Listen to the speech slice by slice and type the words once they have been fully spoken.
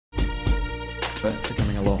for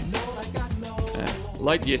coming along.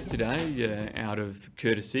 Late yesterday, out of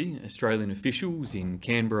courtesy, Australian officials in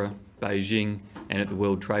Canberra, Beijing and at the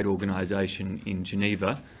World Trade Organisation in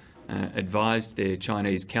Geneva advised their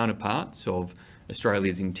Chinese counterparts of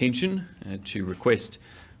Australia's intention to request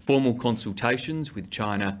formal consultations with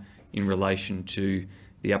China in relation to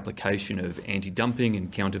the application of anti-dumping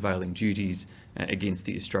and countervailing duties against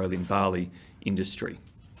the Australian barley industry.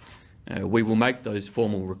 We will make those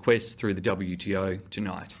formal requests through the WTO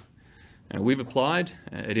tonight. We've applied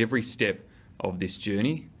at every step of this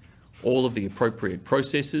journey all of the appropriate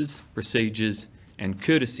processes, procedures and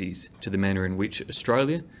courtesies to the manner in which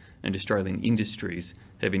Australia and Australian industries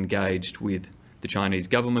have engaged with the Chinese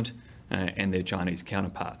government and their Chinese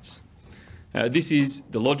counterparts. This is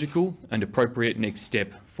the logical and appropriate next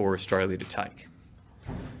step for Australia to take.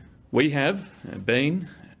 We have been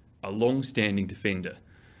a long-standing defender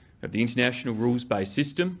of the international rules-based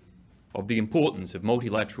system, of the importance of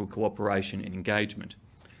multilateral cooperation and engagement.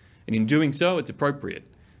 And in doing so, it's appropriate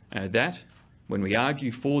that when we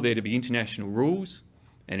argue for there to be international rules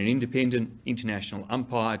and an independent international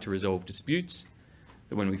umpire to resolve disputes,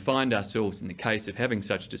 that when we find ourselves in the case of having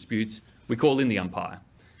such disputes, we call in the umpire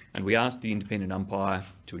and we ask the independent umpire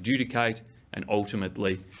to adjudicate and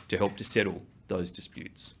ultimately to help to settle those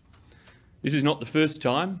disputes. This is not the first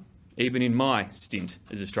time, even in my stint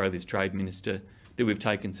as Australia's Trade Minister, that we've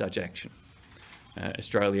taken such action.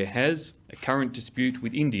 Australia has a current dispute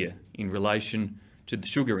with India in relation to the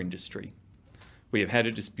sugar industry. We have had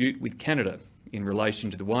a dispute with Canada in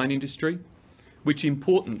relation to the wine industry, which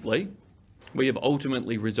importantly, we have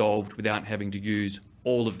ultimately resolved without having to use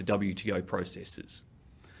all of the WTO processes.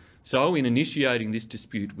 So in initiating this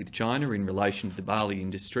dispute with China in relation to the barley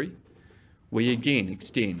industry, we again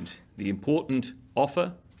extend the important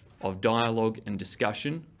offer of dialogue and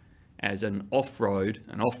discussion as an off-road,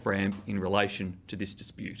 an off-ramp in relation to this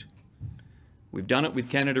dispute. We've done it with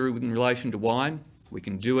Canada in relation to wine. We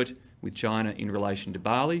can do it with China in relation to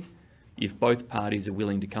barley if both parties are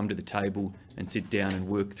willing to come to the table and sit down and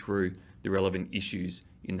work through the relevant issues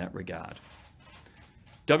in that regard.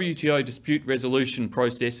 WTO dispute resolution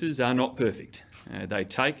processes are not perfect. They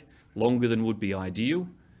take longer than would be ideal,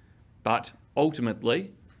 but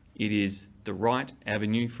ultimately it is the right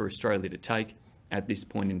avenue for Australia to take at this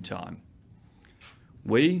point in time.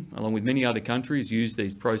 We, along with many other countries, use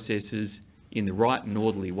these processes in the right and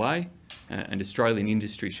orderly way, and Australian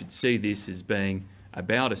industry should see this as being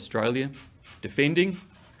about Australia defending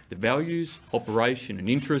the values, operation and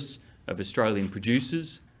interests of Australian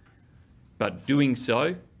producers, but doing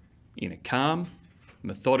so in a calm,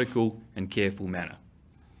 methodical and careful manner.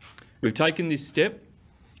 We've taken this step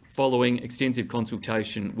following extensive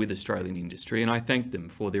consultation with Australian industry, and I thank them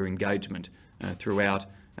for their engagement throughout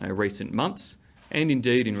recent months, and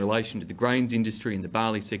indeed in relation to the grains industry and the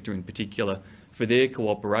barley sector in particular, for their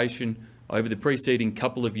cooperation over the preceding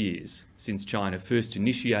couple of years since China first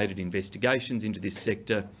initiated investigations into this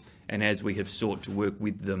sector, and as we have sought to work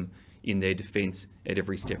with them in their defence at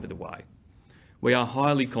every step of the way. We are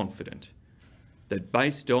highly confident that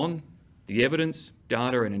based on the evidence,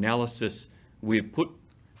 data and analysis we've put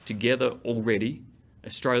together already,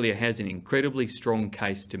 Australia has an incredibly strong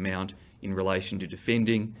case to mount in relation to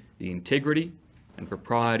defending the integrity and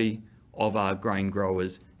propriety of our grain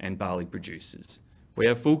growers and barley producers. We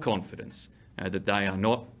have full confidence that they are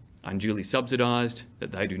not unduly subsidised,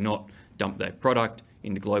 that they do not dump their product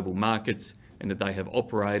into global markets, and that they have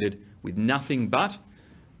operated with nothing but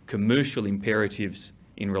commercial imperatives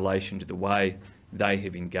in relation to the way they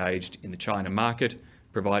have engaged in the China market,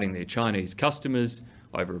 providing their Chinese customers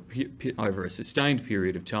over a sustained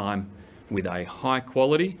period of time with a high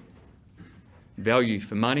quality, value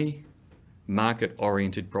for money,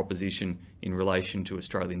 market-oriented proposition in relation to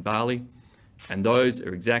Australian barley. And those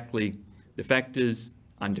are exactly the factors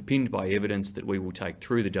underpinned by evidence that we will take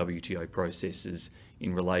through the WTO processes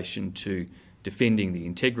in relation to defending the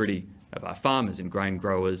integrity of our farmers and grain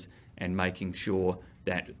growers and making sure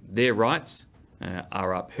that their rights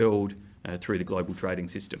are upheld through the global trading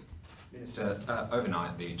system. Minister,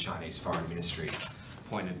 overnight the Chinese Foreign Ministry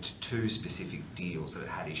pointed to two specific deals that it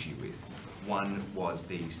had issue with. One was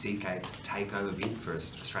the Seagate takeover bid for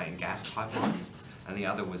Australian gas pipelines, and the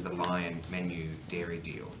other was the Lion Menu dairy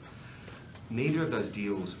deal. Neither of those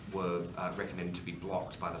deals were recommended to be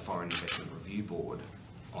blocked by the Foreign Investment Review Board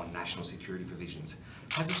on national security provisions.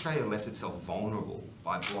 Has Australia left itself vulnerable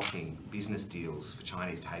by blocking business deals for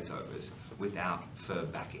Chinese takeovers without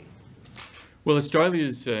FIRB backing? Well,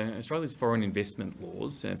 Australia's foreign investment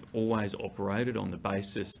laws have always operated on the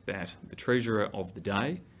basis that the Treasurer of the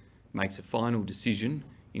day makes a final decision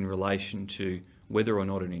in relation to whether or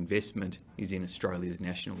not an investment is in Australia's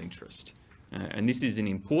national interest. And this is an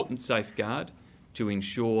important safeguard to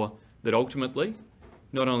ensure that ultimately,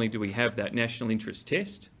 not only do we have that national interest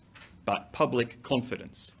test, but public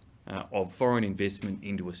confidence of foreign investment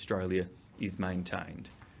into Australia is maintained.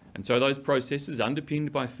 And so those processes,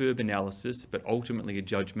 underpinned by FIRB analysis, but ultimately a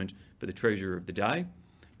judgment for the Treasurer of the day,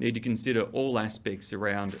 need to consider all aspects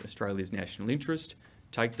around Australia's national interest,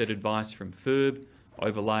 take that advice from FIRB,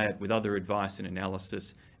 overlay it with other advice and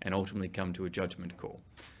analysis, and ultimately come to a judgment call.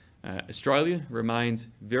 Australia remains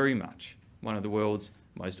very much one of the world's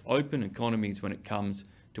most open economies when it comes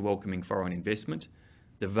to welcoming foreign investment.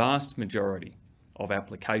 The vast majority of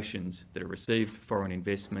applications that are received for foreign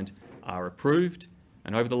investment are approved,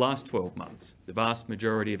 and over the last 12 months, the vast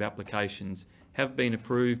majority of applications have been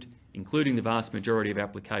approved, including the vast majority of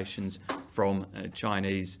applications from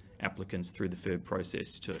Chinese applicants through the FIRB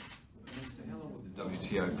process too. How long would the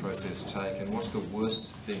WTO process take, and what's the worst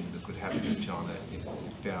thing that could happen to China if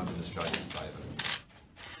found in Australia's favour?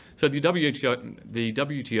 So the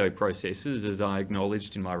WTO processes, as I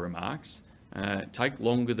acknowledged in my remarks, take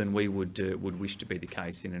longer than we would wish to be the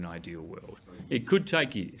case in an ideal world. It could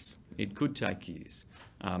take years. It could take years.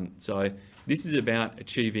 So this is about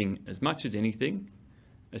achieving, as much as anything,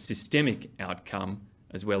 a systemic outcome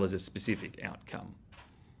as well as a specific outcome.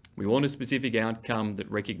 We want a specific outcome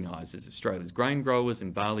that recognises Australia's grain growers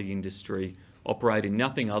and barley industry operate in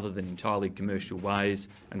nothing other than entirely commercial ways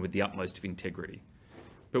and with the utmost of integrity.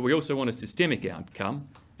 But we also want a systemic outcome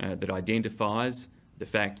that identifies the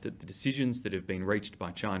fact that the decisions that have been reached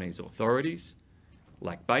by Chinese authorities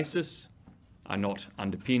lack basis, are not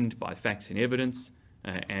underpinned by facts and evidence,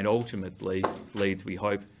 and ultimately leads, we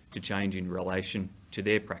hope, to change in relation to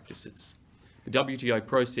their practices. The WTO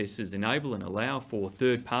processes enable and allow for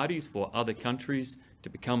third parties, for other countries, to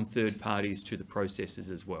become third parties to the processes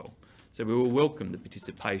as well. So we will welcome the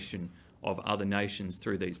participation of other nations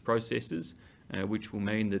through these processes, which will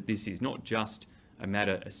mean that this is not just a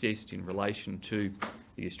matter assessed in relation to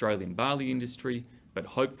the Australian barley industry, but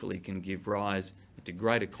hopefully can give rise to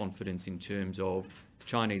greater confidence in terms of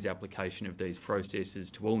Chinese application of these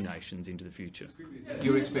processes to all nations into the future.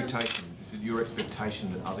 Your expectation, is it your expectation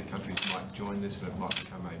that other countries might join this and it might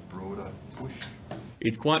become a broader push?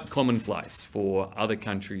 It's quite commonplace for other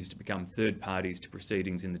countries to become third parties to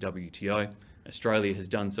proceedings in the WTO. Australia has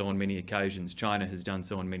done so on many occasions, China has done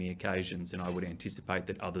so on many occasions, and I would anticipate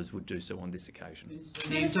that others would do so on this occasion.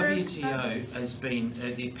 The WTO has been,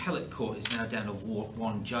 the appellate court is now down to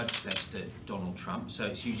one judge thanks to Donald Trump, so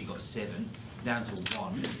it's usually got 7, down to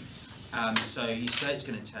 1. So you say it's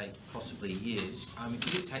going to take possibly years.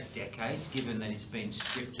 Could it take decades, given that it's been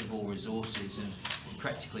stripped of all resources and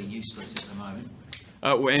practically useless at the moment?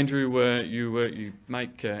 Well, Andrew, you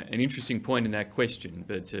make an interesting point in that question,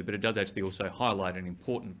 but it does actually also highlight an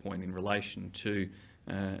important point in relation to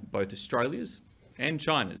both Australia's and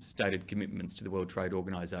China's stated commitments to the World Trade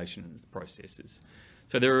Organisation and its processes.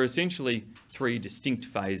 So there are essentially 3 distinct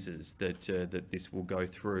phases that this will go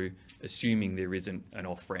through, assuming there isn't an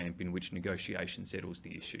off-ramp in which negotiation settles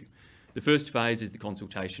the issue. The first phase is the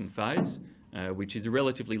consultation phase, which is a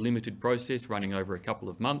relatively limited process running over a couple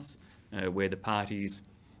of months, where the parties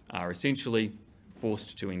are essentially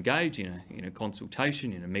forced to engage in a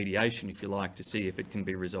consultation, in a mediation, if you like, to see if it can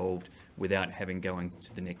be resolved without having going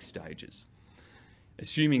to the next stages.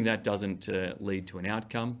 Assuming that doesn't lead to an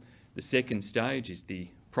outcome, the second stage is the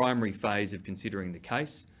primary phase of considering the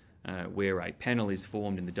case, where a panel is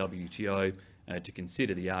formed in the WTO to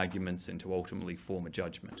consider the arguments and to ultimately form a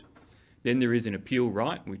judgment. Then there is an appeal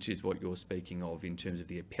right, which is what you're speaking of in terms of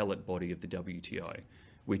the appellate body of the WTO,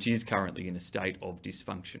 which is currently in a state of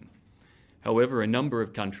dysfunction. However, a number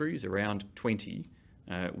of countries, around 20,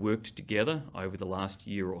 worked together over the last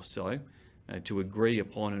year or so to agree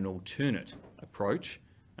upon an alternate approach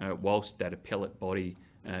whilst that appellate body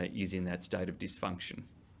is in that state of dysfunction.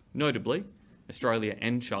 Notably, Australia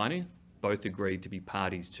and China both agreed to be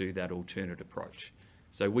parties to that alternate approach.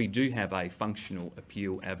 So we do have a functional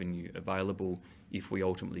appeal avenue available if we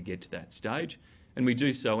ultimately get to that stage. And we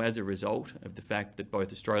do so as a result of the fact that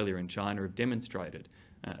both Australia and China have demonstrated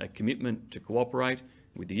a commitment to cooperate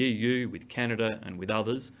with the EU, with Canada and with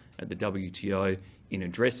others at the WTO in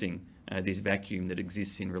addressing this vacuum that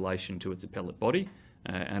exists in relation to its appellate body.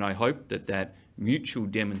 And I hope that that mutual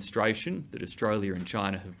demonstration that Australia and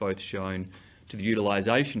China have both shown to the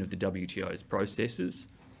utilisation of the WTO's processes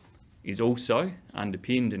is also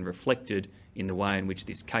underpinned and reflected in the way in which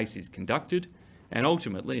this case is conducted. And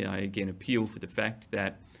ultimately, I again appeal for the fact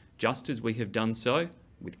that just as we have done so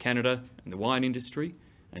with Canada and the wine industry,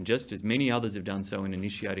 and just as many others have done so in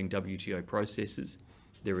initiating WTO processes,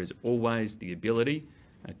 there is always the ability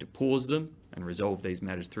to pause them and resolve these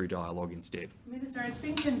matters through dialogue instead. Minister, it's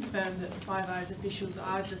been confirmed that Five Eyes officials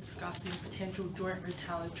are discussing potential joint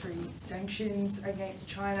retaliatory sanctions against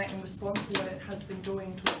China in response to what it has been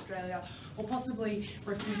doing to Australia, or possibly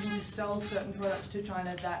refusing to sell certain products to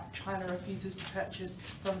China that China refuses to purchase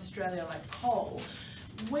from Australia, like coal.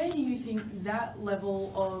 Where do you think that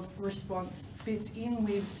level of response fits in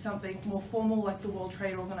with something more formal like the World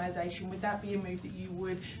Trade Organization? Would that be a move that you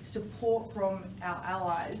would support from our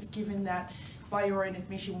allies, given that, by your own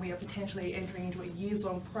admission, we are potentially entering into a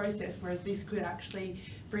years-long process, whereas this could actually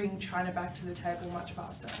bring China back to the table much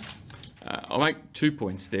faster? I'll make 2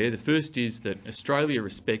 points there. The first is that Australia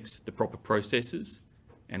respects the proper processes,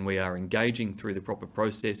 and we are engaging through the proper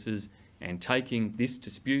processes, and taking this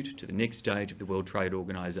dispute to the next stage of the World Trade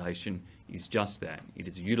Organization is just that. It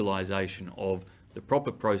is a utilisation of the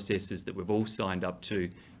proper processes that we've all signed up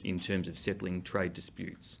to in terms of settling trade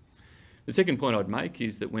disputes. The second point I'd make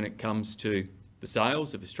is that when it comes to the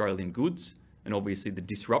sales of Australian goods, and obviously the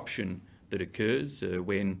disruption that occurs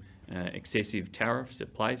when excessive tariffs are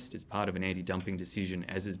placed as part of an anti-dumping decision,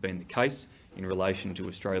 as has been the case in relation to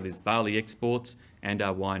Australia's barley exports and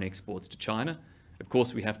our wine exports to China, of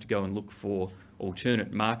course we have to go and look for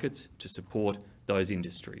alternate markets to support those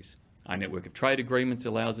industries. Our network of trade agreements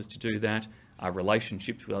allows us to do that. Our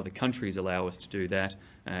relationships with other countries allow us to do that,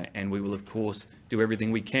 and we will of course do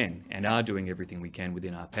everything we can, and are doing everything we can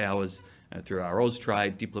within our powers through our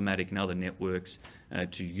Austrade, diplomatic and other networks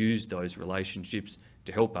to use those relationships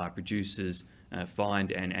to help our producers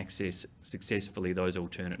find and access successfully those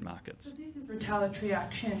alternate markets. So this is retaliatory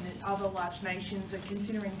action that other large nations are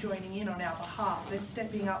considering joining in on our behalf. They're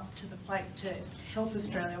stepping up to the plate to help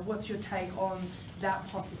Australia. What's your take on that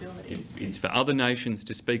possibility? It's for other nations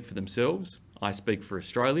to speak for themselves. I speak for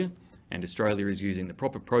Australia, and Australia is using the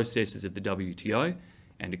proper processes of the WTO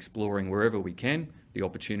and exploring wherever we can the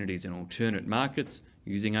opportunities in alternate markets,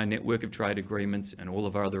 using our network of trade agreements and all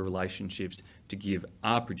of our other relationships to give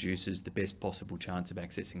our producers the best possible chance of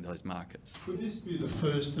accessing those markets. Could this be the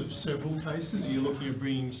first of several cases? Are you looking at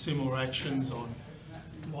bringing similar actions on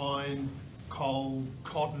wine, coal,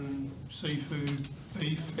 cotton, seafood,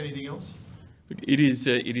 beef, anything else? It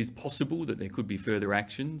is possible that there could be further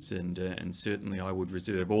actions, and certainly I would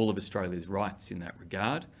reserve all of Australia's rights in that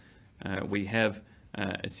regard. We have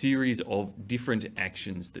a series of different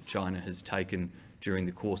actions that China has taken during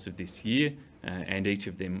the course of this year, and each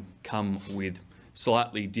of them come with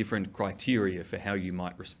slightly different criteria for how you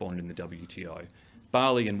might respond in the WTO.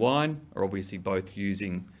 Barley and wine are obviously both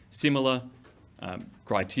using similar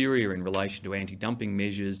criteria in relation to anti-dumping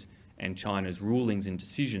measures, and China's rulings and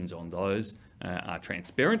decisions on those are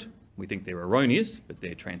transparent. We think they're erroneous, but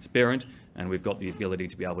they're transparent, and we've got the ability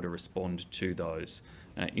to be able to respond to those.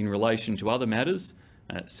 In relation to other matters,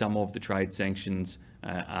 some of the trade sanctions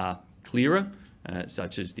are clearer,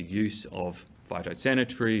 such as the use of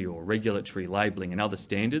phytosanitary or regulatory labelling and other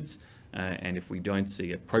standards, and if we don't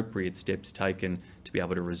see appropriate steps taken to be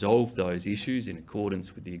able to resolve those issues in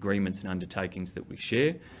accordance with the agreements and undertakings that we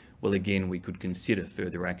share, well, again, we could consider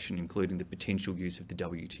further action, including the potential use of the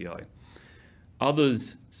WTO.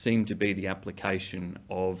 Others seem to be the application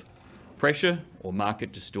of pressure or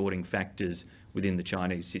market distorting factors within the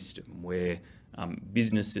Chinese system, where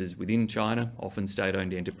businesses within China, often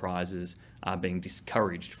state-owned enterprises, are being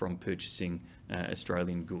discouraged from purchasing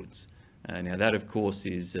Australian goods. Now that, of course,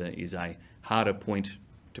 is a harder point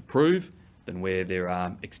to prove than where there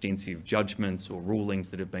are extensive judgments or rulings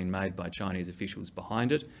that have been made by Chinese officials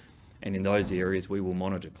behind it. And in those areas, we will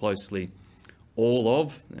monitor closely all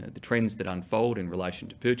of the trends that unfold in relation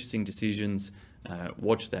to purchasing decisions,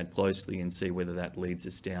 watch that closely and see whether that leads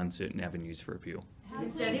us down certain avenues for appeal.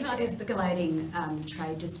 This escalating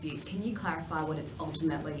trade dispute, can you clarify what it's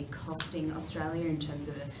ultimately costing Australia in terms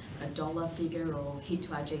of a dollar figure or hit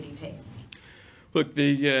to our GDP? Look,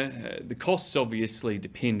 the costs obviously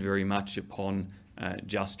depend very much upon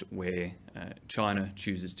just where China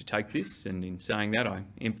chooses to take this, and in saying that I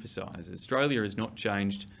emphasise Australia has not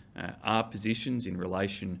changed our positions in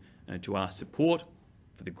relation to our support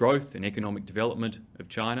for the growth and economic development of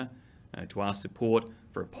China, to our support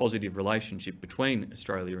for a positive relationship between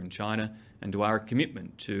Australia and China, and to our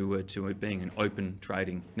commitment to it being an open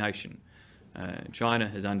trading nation. China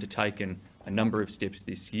has undertaken a number of steps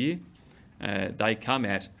this year. They come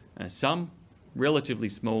at some relatively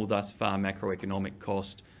small thus far macroeconomic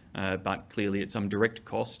cost, but clearly at some direct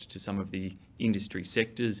cost to some of the industry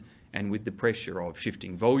sectors, and with the pressure of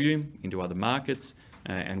shifting volume into other markets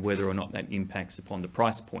and whether or not that impacts upon the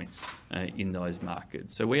price points in those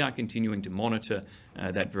markets. So we are continuing to monitor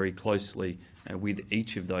that very closely with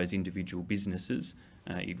each of those individual businesses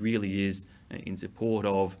It really is in support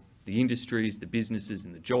of the industries, the businesses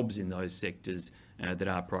and the jobs in those sectors that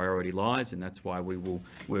our priority lies, and that's why we will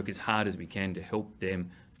work as hard as we can to help them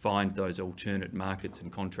find those alternate markets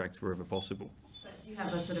and contracts wherever possible. But do you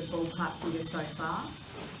have a sort of ballpark figure so far?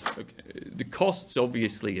 Look, the costs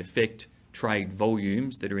obviously affect trade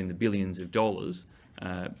volumes that are in the billions of dollars,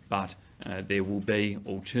 but there will be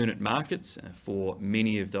alternate markets for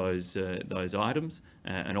many of those items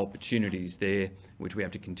and opportunities there, which we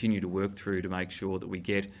have to continue to work through to make sure that we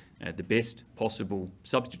get the best possible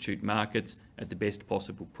substitute markets at the best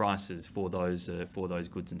possible prices for those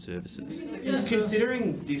goods and services.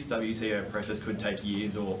 Considering this WTO process could take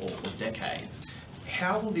years or decades,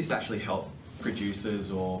 how will this actually help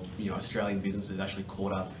producers or Australian businesses actually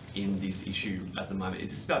caught up in this issue at the moment?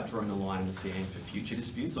 Is this about drawing a line in the sand for future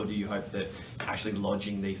disputes, or do you hope that actually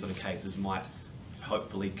lodging these sort of cases might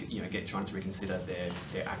hopefully get China to reconsider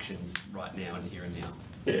their actions right now and here and now?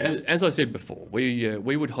 As I said before, we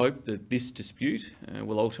would hope that this dispute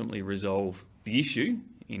will ultimately resolve the issue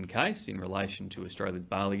in relation to Australia's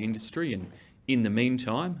barley industry, and in the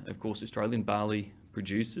meantime, of course, Australian barley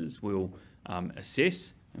producers will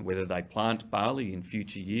assess whether they plant barley in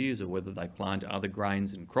future years or whether they plant other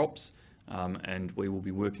grains and crops, and we will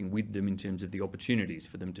be working with them in terms of the opportunities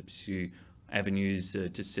for them to pursue avenues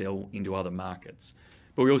to sell into other markets.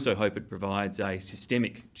 But we also hope it provides a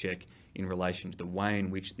systemic check in relation to the way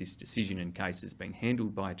in which this decision and case has been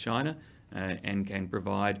handled by China, and can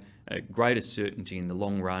provide greater certainty in the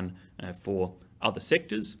long run for other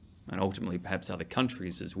sectors and ultimately perhaps other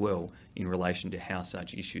countries as well in relation to how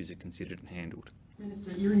such issues are considered and handled.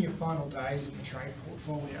 Minister, you're in your final days of the trade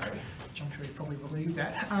portfolio, which I'm sure you probably believe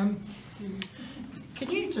that.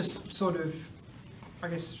 Can you just sort of, I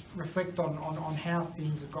guess, reflect on how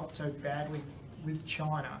things have got so badly with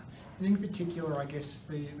China, and in particular, I guess,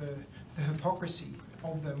 the hypocrisy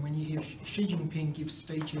of them when you hear Xi Jinping give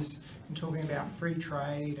speeches and talking about free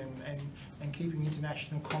trade and keeping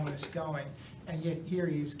international commerce going, and yet here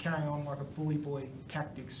he is carrying on like a bully boy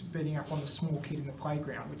tactics, beating up on the small kid in the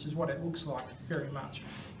playground, which is what it looks like very much.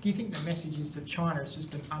 Do you think the message is that China is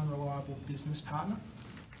just an unreliable business partner?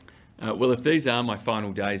 Well, if these are my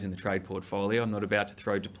final days in the trade portfolio, I'm not about to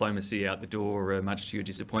throw diplomacy out the door, much to your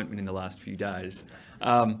disappointment in the last few days.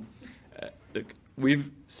 Look,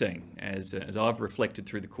 we've seen, as I've reflected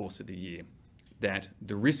through the course of the year, that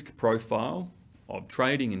the risk profile of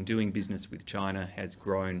trading and doing business with China has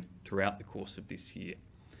grown throughout the course of this year.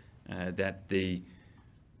 That the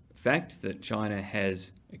fact that China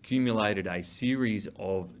has accumulated a series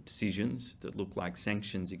of decisions that look like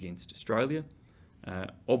sanctions against Australia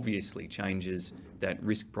obviously changes that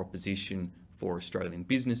risk proposition for Australian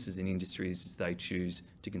businesses and industries as they choose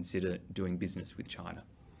to consider doing business with China.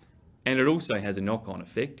 And it also has a knock-on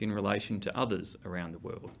effect in relation to others around the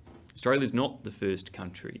world. Australia is not the first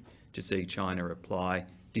country to see China apply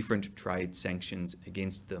different trade sanctions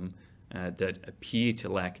against them that appear to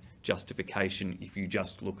lack justification if you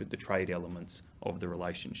just look at the trade elements of the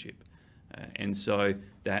relationship. And so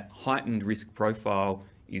that heightened risk profile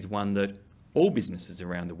is one that all businesses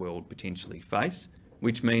around the world potentially face,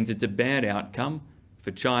 which means it's a bad outcome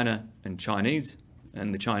for China and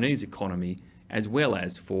the Chinese economy, as well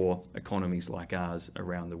as for economies like ours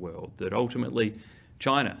around the world. That ultimately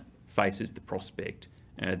China faces the prospect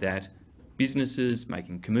that businesses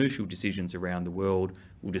making commercial decisions around the world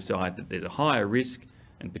will decide that there's a higher risk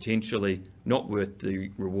and potentially not worth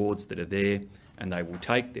the rewards that are there, and they will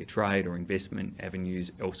take their trade or investment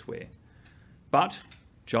avenues elsewhere. But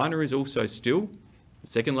China is also still the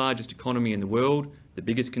second largest economy in the world, the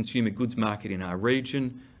biggest consumer goods market in our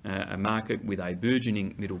region, a market with a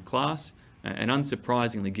burgeoning middle class, and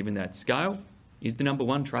unsurprisingly, given that scale, is the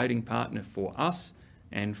 #1 trading partner for us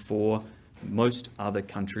and for most other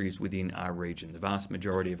countries within our region, the vast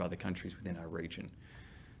majority of other countries within our region.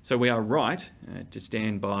 So we are right to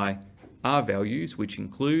stand by our values, which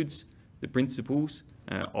includes the principles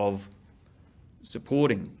of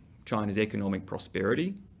supporting China's economic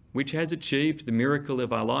prosperity, which has achieved the miracle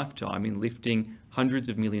of our lifetime in lifting hundreds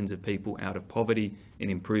of millions of people out of poverty and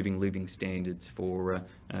improving living standards for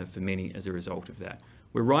many as a result of that.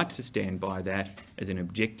 We're right to stand by that as an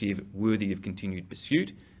objective worthy of continued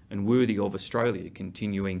pursuit and worthy of Australia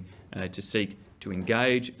continuing to seek to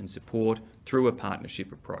engage and support through a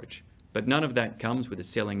partnership approach. But none of that comes with a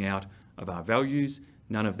selling out of our values.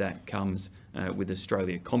 None of that comes with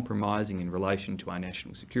Australia compromising in relation to our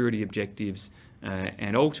national security objectives.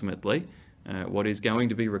 And ultimately, what is going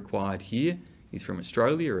to be required here is from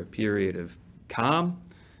Australia a period of calm,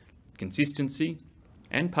 consistency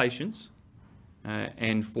and patience.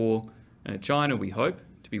 And for China, we hope,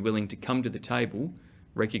 to be willing to come to the table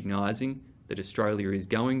recognising that Australia is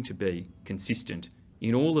going to be consistent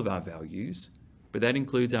in all of our values, but that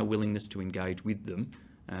includes our willingness to engage with them,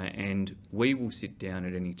 and we will sit down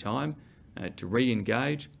at any time to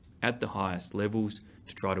re-engage at the highest levels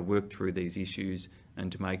to try to work through these issues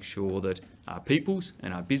and to make sure that our peoples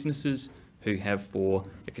and our businesses, who have for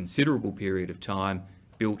a considerable period of time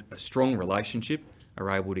built a strong relationship, are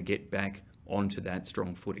able to get back onto that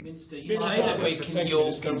strong footing. Minister, you say that we can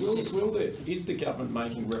Is the government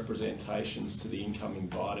making representations to the incoming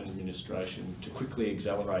Biden administration to quickly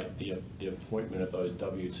accelerate the appointment of those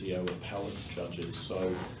WTO appellate judges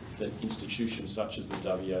so that institutions such as the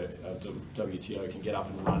WTO can get up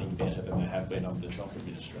and running better than they have been under the Trump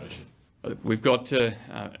administration? We've got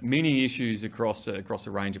many issues across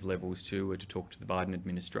a range of levels to talk to the Biden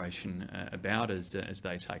administration about as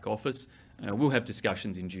they take office. We'll have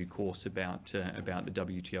discussions in due course about the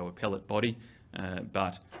WTO appellate body,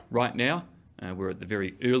 but right now we're at the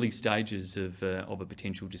very early stages of a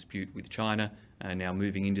potential dispute with China. Now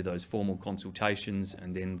moving into those formal consultations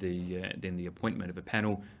and then the appointment of a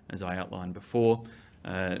panel, as I outlined before.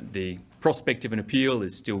 The prospect of an appeal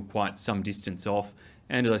is still quite some distance off.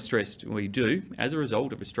 And as I stressed, we do, as a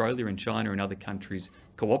result of Australia and China and other countries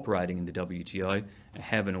cooperating in the WTO,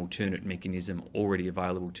 have an alternate mechanism already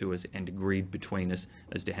available to us and agreed between us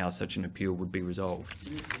as to how such an appeal would be resolved.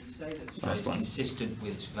 You say that Australia's consistent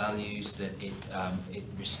with its values, that it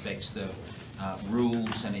respects the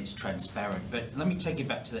rules and it's transparent. But let me take you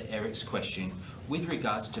back to Eric's question. With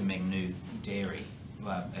regards to Mengniu Dairy,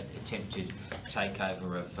 attempted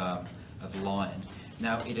takeover of Lion,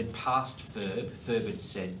 now, it had passed FIRB. FIRB had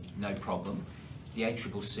said no problem. The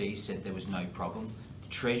ACCC said there was no problem. The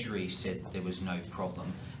Treasury said there was no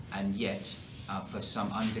problem. And yet, for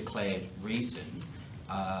some undeclared reason,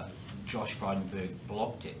 Josh Frydenberg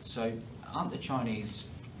blocked it. So aren't the Chinese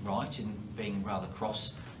right in being rather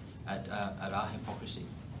cross at our hypocrisy?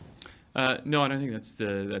 No, I don't think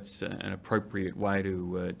that's an appropriate way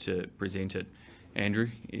to present it, Andrew.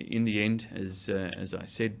 In the end, as I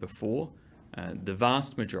said before, the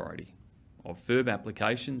vast majority of FIRB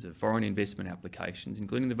applications, of foreign investment applications,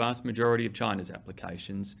 including the vast majority of China's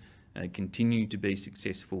applications, continue to be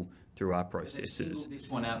successful through our processes.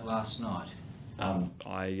 This one out last night.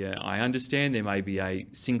 I understand there may be a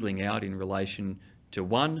singling out in relation to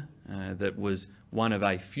one that was one of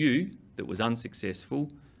a few that was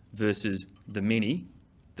unsuccessful versus the many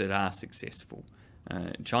that are successful.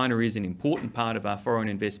 China is an important part of our foreign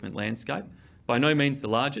investment landscape, by no means the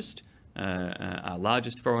largest. Our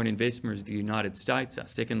largest foreign investment is the United States, our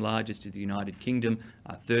second largest is the United Kingdom,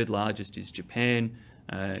 our third largest is Japan,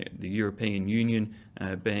 the European Union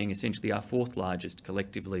being essentially our fourth largest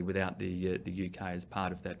collectively without the UK as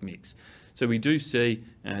part of that mix. So we do see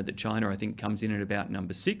that China, I think, comes in at about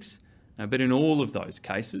number 6, but in all of those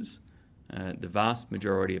cases, the vast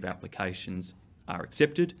majority of applications are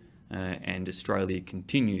accepted, and Australia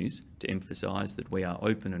continues to emphasise that we are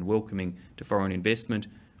open and welcoming to foreign investment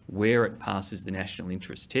where it passes the national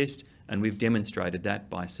interest test, and we've demonstrated that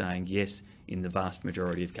by saying yes in the vast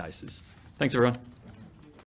majority of cases. Thanks, everyone.